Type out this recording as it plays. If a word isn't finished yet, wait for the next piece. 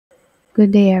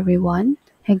Good day, everyone.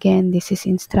 Again, this is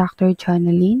Instructor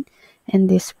Jonaline, and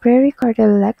this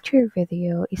pre-recorded lecture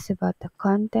video is about the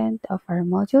content of our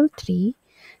Module 3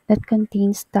 that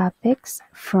contains topics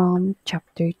from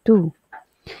Chapter 2.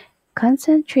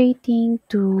 Concentrating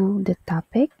to the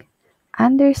topic,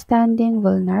 Understanding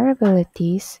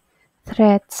Vulnerabilities,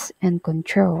 Threats, and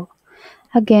Control.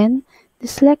 Again,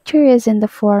 this lecture is in the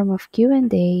form of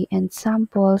Q&A and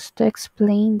samples to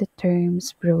explain the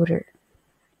terms broader.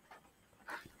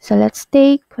 So let's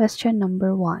take question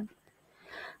number 1.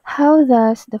 How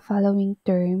does the following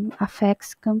term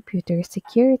affects computer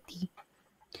security?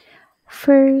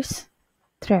 First,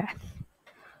 threat.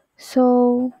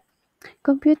 So,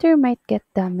 computer might get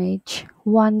damaged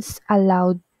once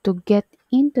allowed to get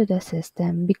into the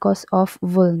system because of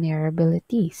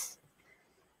vulnerabilities.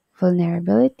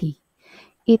 Vulnerability.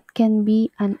 It can be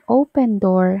an open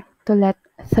door to let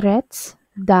threats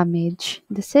damage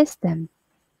the system.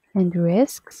 And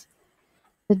risks.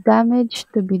 The damage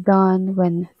to be done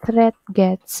when threat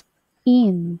gets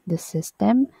in the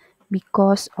system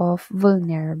because of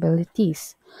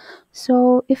vulnerabilities.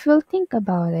 So if we'll think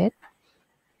about it,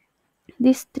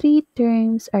 these three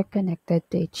terms are connected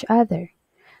to each other,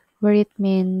 where it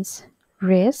means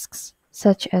risks,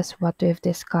 such as what we've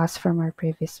discussed from our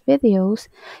previous videos,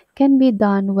 can be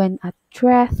done when a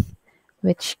threat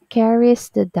which carries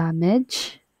the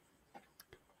damage,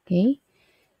 okay,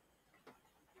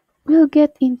 will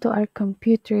get into our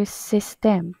computer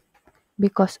system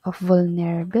because of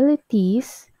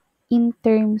vulnerabilities in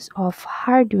terms of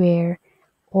hardware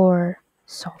or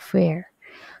software.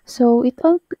 So it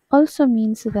also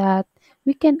means that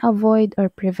we can avoid or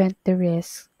prevent the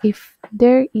risk if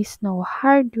there is no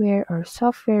hardware or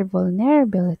software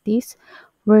vulnerabilities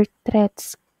where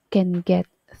threats can get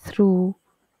through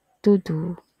to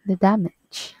do the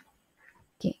damage.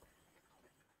 Okay.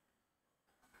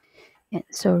 And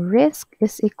so risk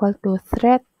is equal to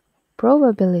threat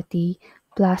probability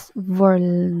plus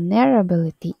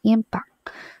vulnerability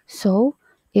impact. So,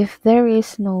 if there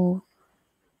is no,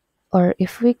 or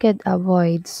if we could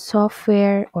avoid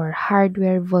software or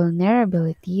hardware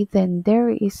vulnerability, then there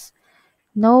is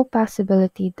no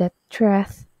possibility that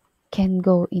threat can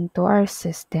go into our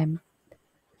system.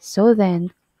 So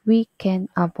then, we can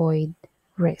avoid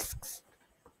risks.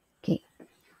 Okay.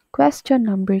 Question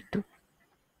number 2.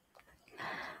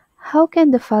 How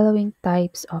can the following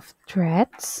types of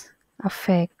threats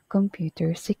affect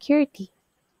computer security?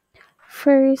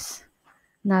 First,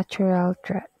 natural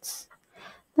threats.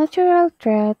 Natural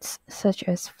threats such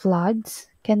as floods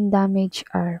can damage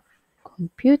our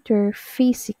computer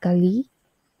physically,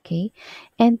 okay,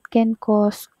 and can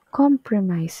cause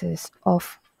compromises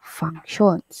of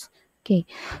functions. Okay,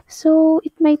 so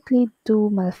it might lead to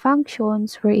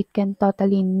malfunctions where it can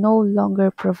totally no longer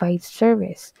provide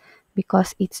service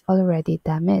because it's already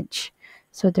damaged.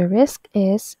 So the risk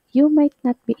is you might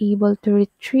not be able to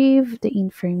retrieve the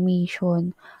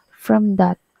information from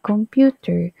that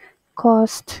computer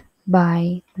caused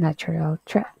by natural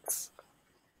threats.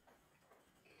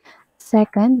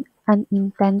 Second,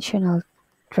 unintentional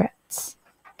threats.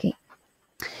 Okay.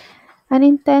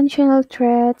 Unintentional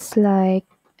threats like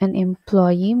an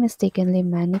employee mistakenly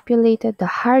manipulated the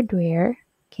hardware,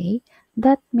 okay,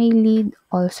 that may lead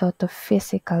also to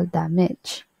physical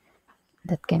damage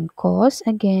that can cause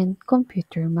again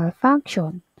computer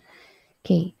malfunction.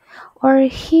 Okay. Or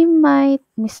he might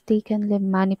mistakenly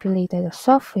manipulated a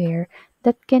software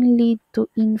that can lead to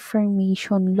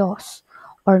information loss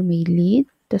or may lead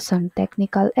to some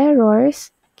technical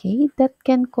errors, okay, that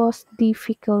can cause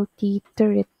difficulty to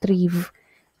retrieve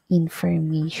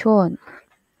information.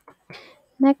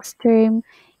 Next term,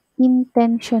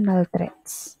 intentional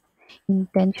threats.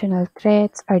 Intentional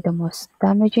threats are the most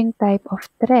damaging type of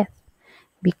threat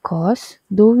because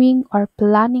doing or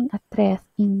planning a threat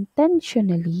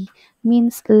intentionally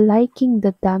means liking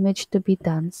the damage to be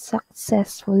done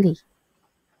successfully.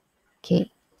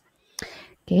 Okay.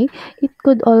 Okay. It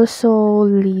could also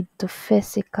lead to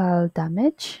physical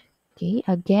damage. Okay.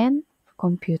 Again,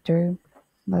 computer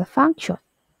malfunction.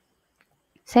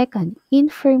 Second,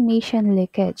 information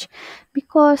leakage.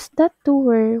 Because that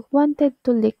doer wanted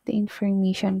to leak the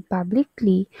information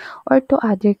publicly or to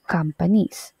other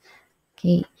companies.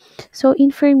 Okay. So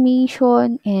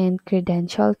information and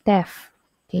credential theft,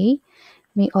 okay,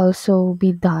 may also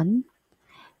be done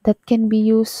that can be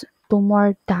used to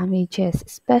more damages,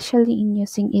 especially in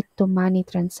using it to money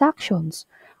transactions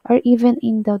or even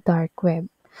in the dark web.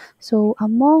 So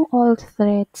among all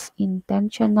threats,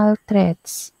 intentional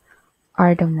threats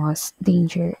are the most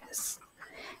dangerous.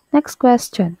 Next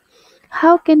question.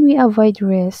 How can we avoid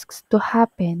risks to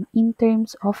happen in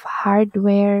terms of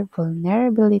hardware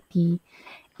vulnerability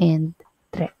and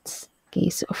threats? Okay,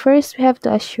 so first we have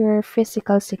to assure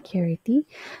physical security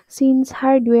since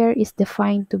hardware is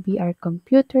defined to be our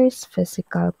computer's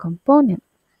physical component.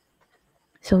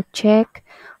 So check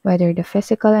whether the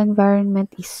physical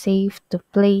environment is safe to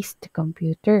place the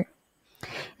computer.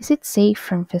 Is it safe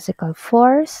from physical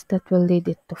force that will lead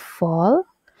it to fall?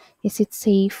 Is it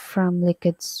safe from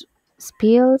liquid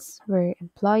spills where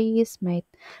employees might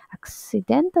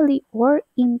accidentally or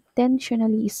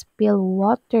intentionally spill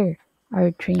water or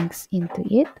drinks into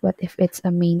it? What if it's a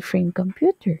mainframe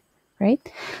computer, right?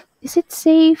 Is it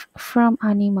safe from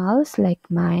animals like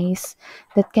mice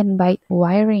that can bite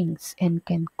wirings and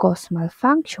can cause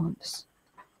malfunctions?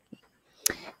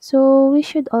 So we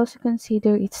should also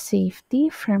consider its safety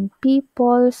from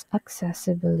people's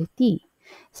accessibility,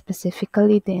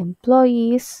 specifically the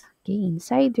employees, the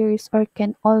insiders, or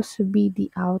can also be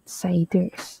the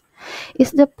outsiders.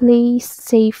 Is the place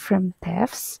safe from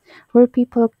thefts where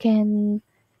people can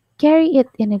carry it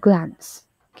in a glance?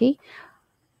 Okay,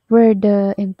 were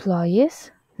the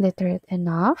employees literate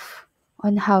enough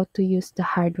on how to use the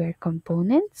hardware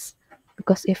components?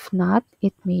 Because if not,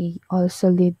 it may also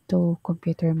lead to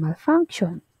computer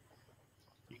malfunction.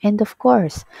 And of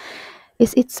course,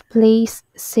 is its place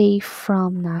safe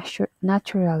from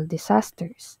natural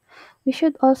disasters? We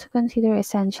should also consider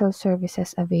essential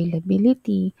services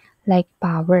availability like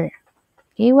power.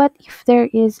 Okay, what if there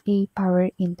is a power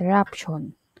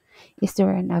interruption? Is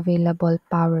there an available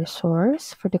power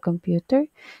source for the computer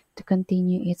to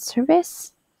continue its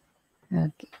service?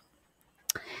 Okay.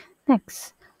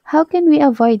 Next, how can we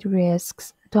avoid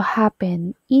risks to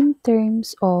happen in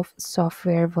terms of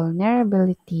software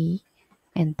vulnerability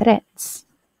and threats?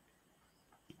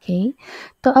 Okay,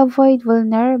 to avoid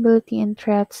vulnerability and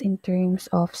threats in terms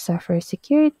of software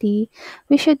security,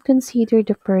 we should consider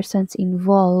the persons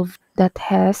involved that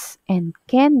has and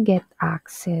can get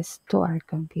access to our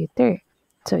computer.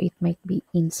 So it might be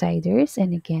insiders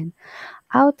and again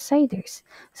outsiders.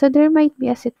 So there might be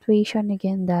a situation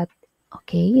again that,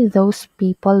 okay, those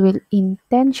people will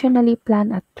intentionally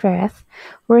plan a threat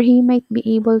where he might be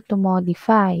able to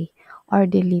modify or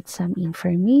delete some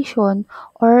information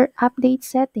or update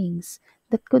settings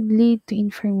that could lead to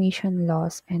information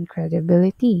loss and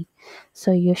credibility.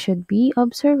 So you should be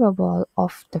observable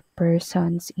of the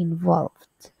persons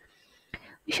involved.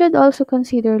 We should also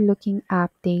consider looking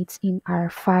updates in our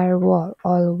firewall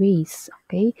always,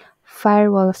 okay?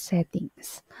 Firewall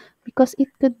settings. Because it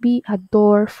could be a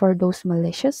door for those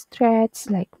malicious threats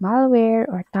like malware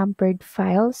or tampered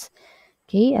files,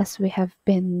 okay, as we have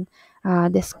been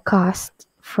discussed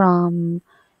from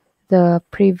the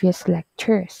previous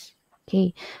lectures.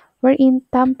 Okay, wherein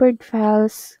tampered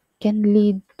files can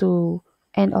lead to,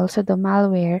 and also the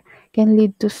malware can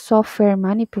lead to software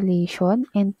manipulation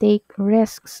and take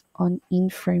risks on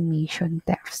information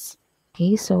thefts.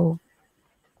 Okay, so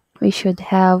we should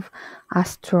have a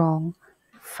strong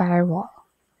firewall.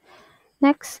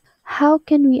 Next, how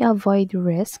can we avoid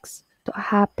risks to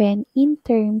happen in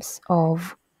terms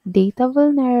of data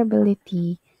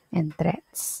vulnerability and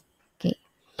threats? Okay,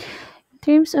 in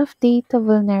terms of data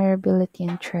vulnerability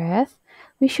and threat,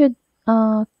 we should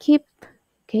keep,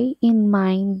 okay, in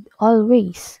mind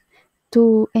always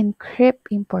to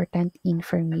encrypt important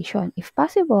information. If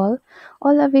possible,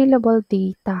 all available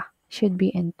data should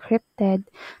be encrypted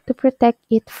to protect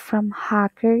it from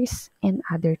hackers and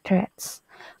other threats.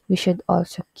 We should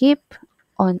also keep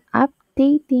on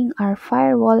updating our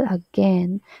firewall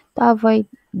again to avoid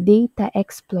data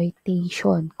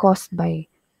exploitation caused by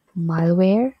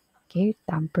malware, okay,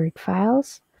 tampered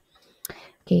files,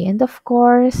 okay, and of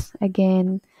course,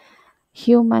 again,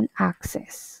 human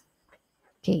access,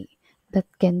 okay, that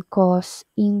can cause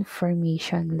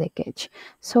information leakage.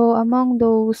 So, among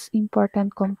those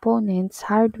important components,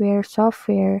 hardware,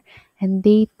 software, and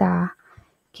data,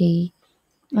 okay,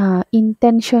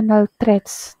 intentional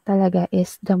threats talaga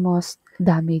is the most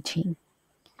damaging.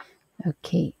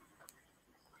 Okay.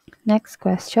 Next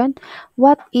question.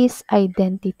 What is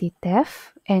identity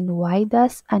theft and why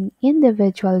does an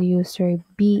individual user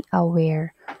be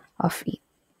aware of it?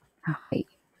 Okay.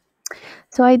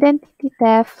 So identity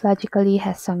theft logically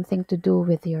has something to do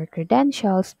with your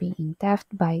credentials being theft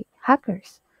by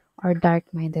hackers or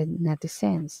dark-minded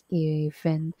netizens,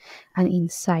 even an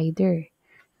insider.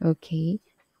 Okay,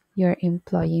 your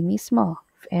employee mismo,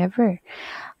 if ever.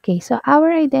 Okay, so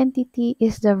our identity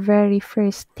is the very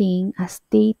first thing as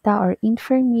data or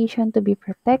information to be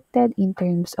protected in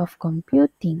terms of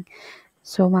computing.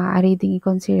 So, maaari ding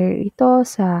i-consider ito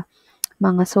sa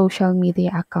mga social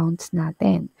media accounts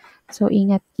natin. So,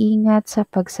 ingat-ingat sa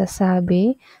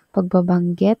pagsasabi,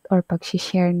 pagbabanggit, or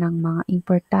pag-share ng mga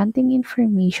importanteng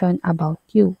information about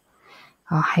you.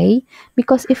 Okay?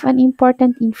 Because if an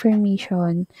important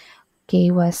information,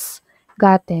 okay, was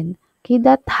gotten, okay,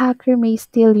 that hacker may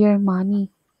steal your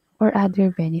money or other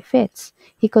benefits.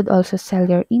 He could also sell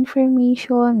your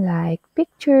information like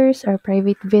pictures or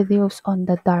private videos on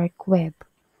the dark web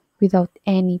without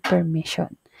any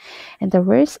permission. And the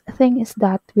worst thing is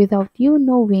that without you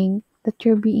knowing that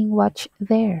you're being watched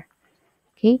there,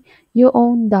 okay, you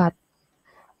own that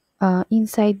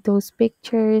inside those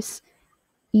pictures,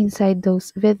 inside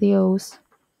those videos,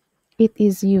 it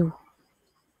is you,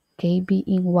 okay,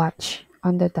 being watched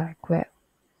on the dark web.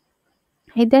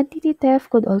 Identity theft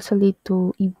could also lead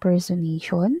to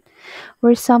impersonation,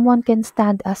 where someone can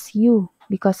stand as you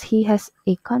because he has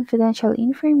a confidential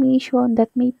information that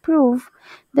may prove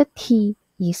that he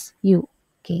is you.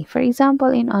 Okay, for example,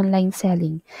 in online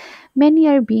selling, many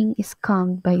are being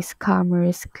scammed by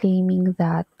scammers claiming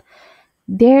that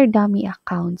their dummy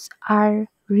accounts are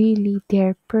really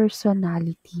their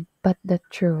personality, but the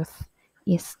truth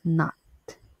is not.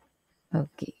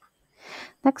 Okay.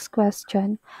 Next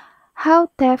question.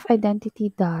 How theft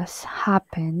identity does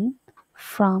happen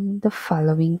from the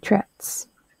following threats.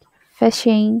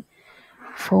 Phishing,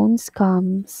 phone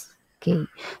scams. Okay.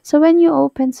 So when you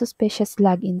open suspicious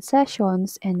login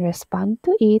sessions and respond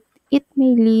to it, it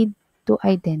may lead to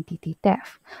identity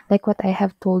theft, like what I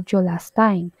have told you last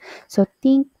time. So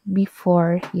think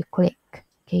before you click.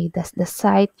 Okay, does the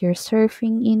site you're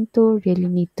surfing into really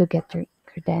need to get your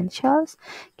credentials?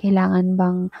 Kailangan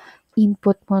bang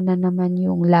input mo na naman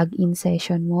yung login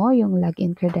session mo, yung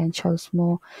login credentials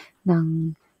mo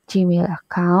ng Gmail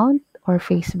account or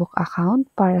Facebook account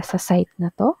para sa site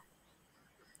na to?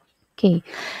 Okay,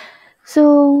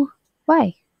 so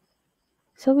why?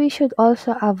 So we should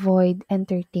also avoid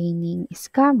entertaining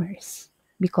scammers.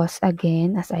 Because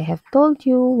again, as I have told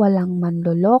you, walang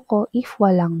manloloko if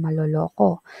walang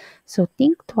maloloko. So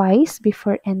think twice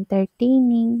before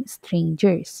entertaining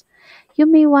strangers. You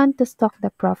may want to stalk the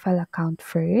profile account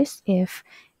first if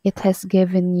it has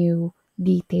given you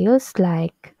details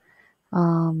like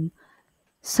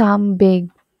some big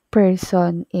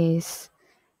person is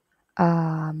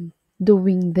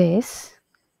doing this.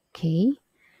 Okay,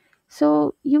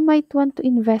 so you might want to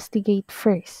investigate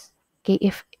first. Okay,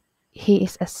 if he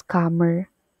is a scammer,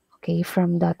 okay,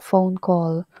 from that phone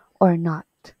call or not.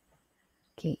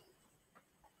 Okay,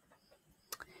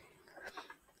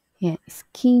 yeah,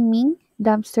 scheming,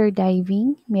 dumpster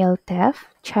diving, mail theft,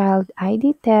 child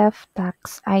ID theft,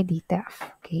 tax ID theft.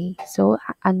 Okay, so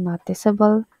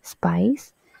unnoticeable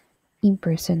spies,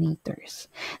 impersonators.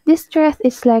 This threat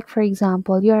is like, for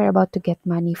example, you are about to get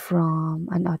money from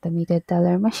an automated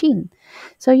teller machine.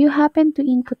 So you happen to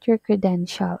input your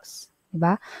credentials,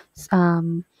 diba?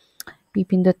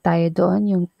 Pipindot tayo doon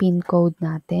yung PIN code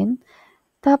natin.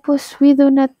 Tapos we do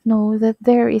not know that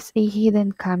there is a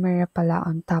hidden camera pala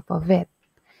on top of it.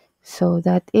 So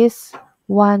that is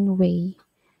one way,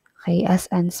 okay, as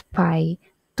an spy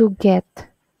to get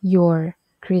your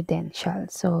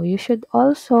credentials. So you should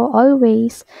also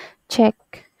always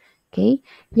check, okay,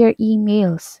 your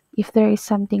emails if there is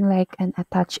something like an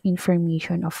attached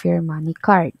information of your money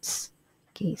cards.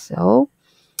 Okay, so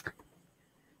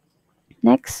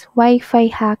next,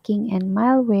 Wi-Fi hacking and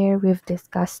malware. We've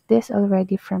discussed this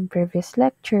already from previous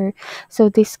lecture. So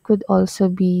this could also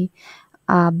be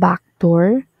a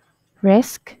backdoor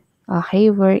risk, okay,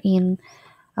 wherein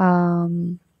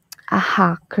um, a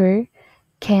hacker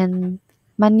can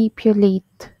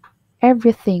manipulate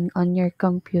everything on your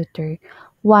computer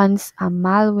once a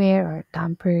malware or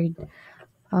tampered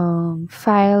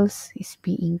files is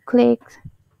being clicked.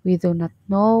 We do not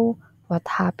know what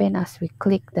happened as we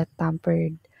click the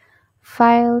tampered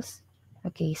files.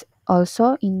 Okay,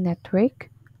 also in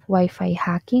network, Wi-Fi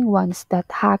hacking, once that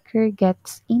hacker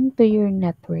gets into your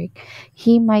network,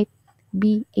 he might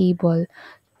be able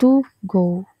to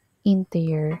go into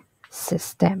your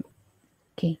system.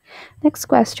 Okay, next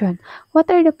question.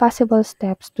 What are the possible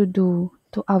steps to do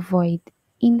to avoid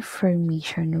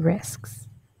information risks?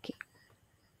 Okay.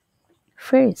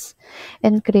 First,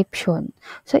 encryption.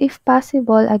 So if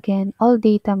possible, again, all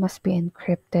data must be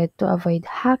encrypted to avoid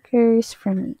hackers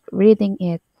from reading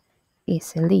it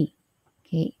easily.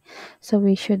 Okay, so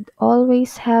we should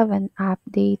always have an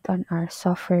update on our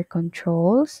software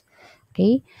controls,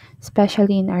 okay,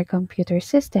 especially in our computer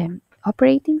system,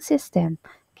 operating system,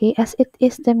 okay, as it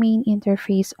is the main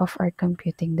interface of our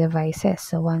computing devices.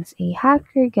 So once a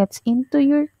hacker gets into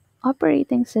your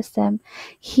operating system,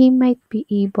 he might be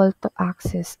able to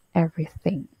access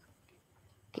everything.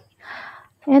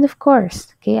 And of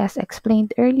course, okay, as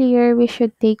explained earlier, we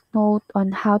should take note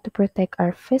on how to protect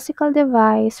our physical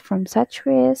device from such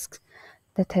risks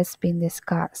that has been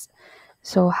discussed.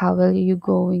 So how will you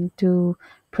going to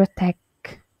protect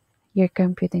your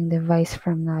computing device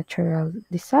from natural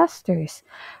disasters,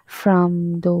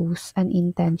 from those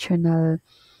unintentional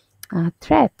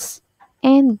threats?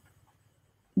 And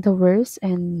the worst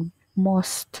and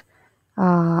most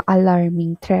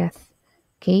alarming threat,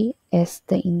 okay, is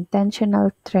the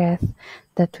intentional threat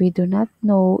that we do not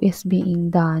know is being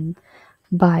done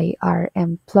by our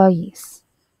employees,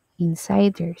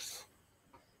 insiders.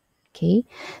 Okay,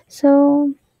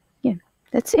 so yeah,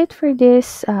 that's it for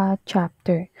this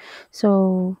chapter.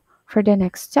 So for the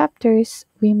next chapters,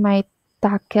 we might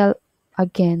tackle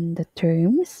again the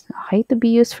terms, okay, to be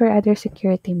used for other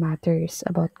security matters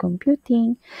about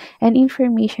computing and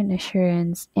information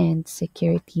assurance and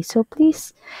security. So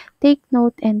please take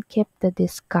note and keep the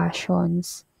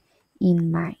discussions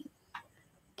in mind.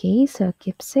 Okay, so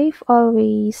keep safe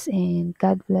always and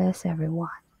God bless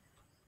everyone.